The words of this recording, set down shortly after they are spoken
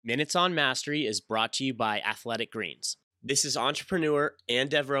Minutes on Mastery is brought to you by Athletic Greens. This is entrepreneur Anne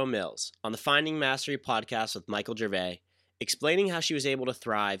Devereaux Mills on the Finding Mastery podcast with Michael Gervais, explaining how she was able to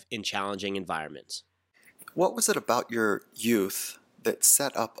thrive in challenging environments. What was it about your youth that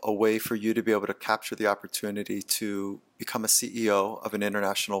set up a way for you to be able to capture the opportunity to become a CEO of an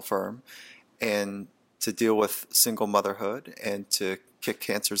international firm and to deal with single motherhood and to kick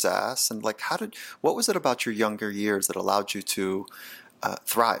cancer's ass? And what was it about your younger years that allowed you to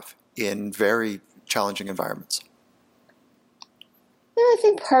thrive in very challenging environments? Yeah, I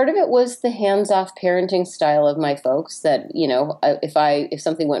think part of it was the hands-off parenting style of my folks that, if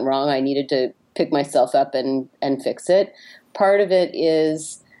something went wrong, I needed to pick myself up and fix it. Part of it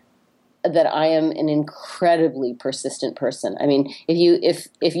is that I am an incredibly persistent person. I mean,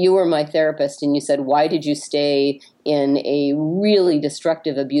 if you were my therapist and you said, why did you stay in a really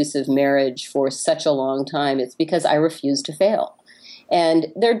destructive, abusive marriage for such a long time? It's because I refused to fail. And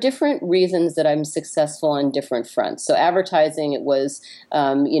there are different reasons that I'm successful on different fronts. So advertising, it was,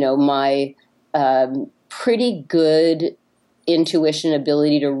 my pretty good intuition,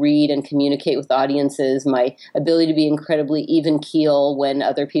 ability to read and communicate with audiences, my ability to be incredibly even keel when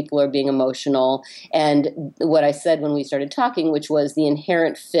other people are being emotional, and what I said when we started talking, which was the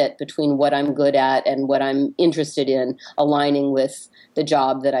inherent fit between what I'm good at and what I'm interested in aligning with the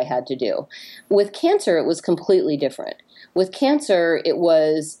job that I had to do. With cancer, it was completely different. With cancer, it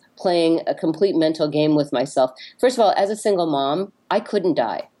was playing a complete mental game with myself. First of all, as a single mom, I couldn't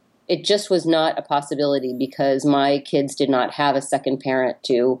die. It just was not a possibility because my kids did not have a second parent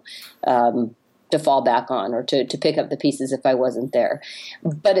to fall back on or to pick up the pieces if I wasn't there.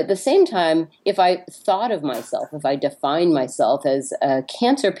 But at the same time, if I thought of myself, if I defined myself as a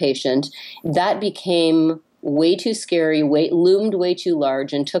cancer patient, that became way too scary, loomed way too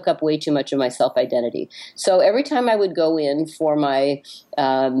large, and took up way too much of my self-identity. So every time I would go in for my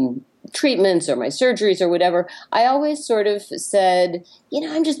treatments or my surgeries or whatever, I always sort of said,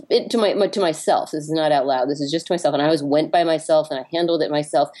 I'm just to myself. This is not out loud. This is just to myself. And I always went by myself and I handled it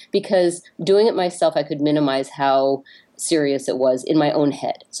myself because doing it myself, I could minimize how serious it was in my own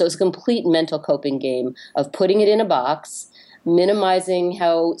head. So it's a complete mental coping game of putting it in a box, minimizing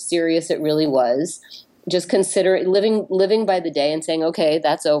how serious it really was. Just consider it living by the day and saying, okay,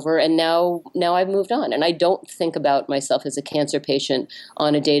 that's over. And now I've moved on. And I don't think about myself as a cancer patient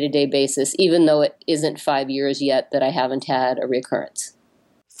on a day-to-day basis, even though it isn't 5 years yet that I haven't had a recurrence.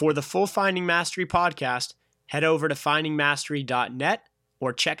 For the full Finding Mastery podcast, head over to findingmastery.net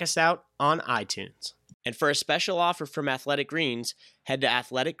or check us out on iTunes. And for a special offer from Athletic Greens, head to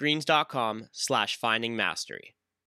athleticgreens.com/findingmastery.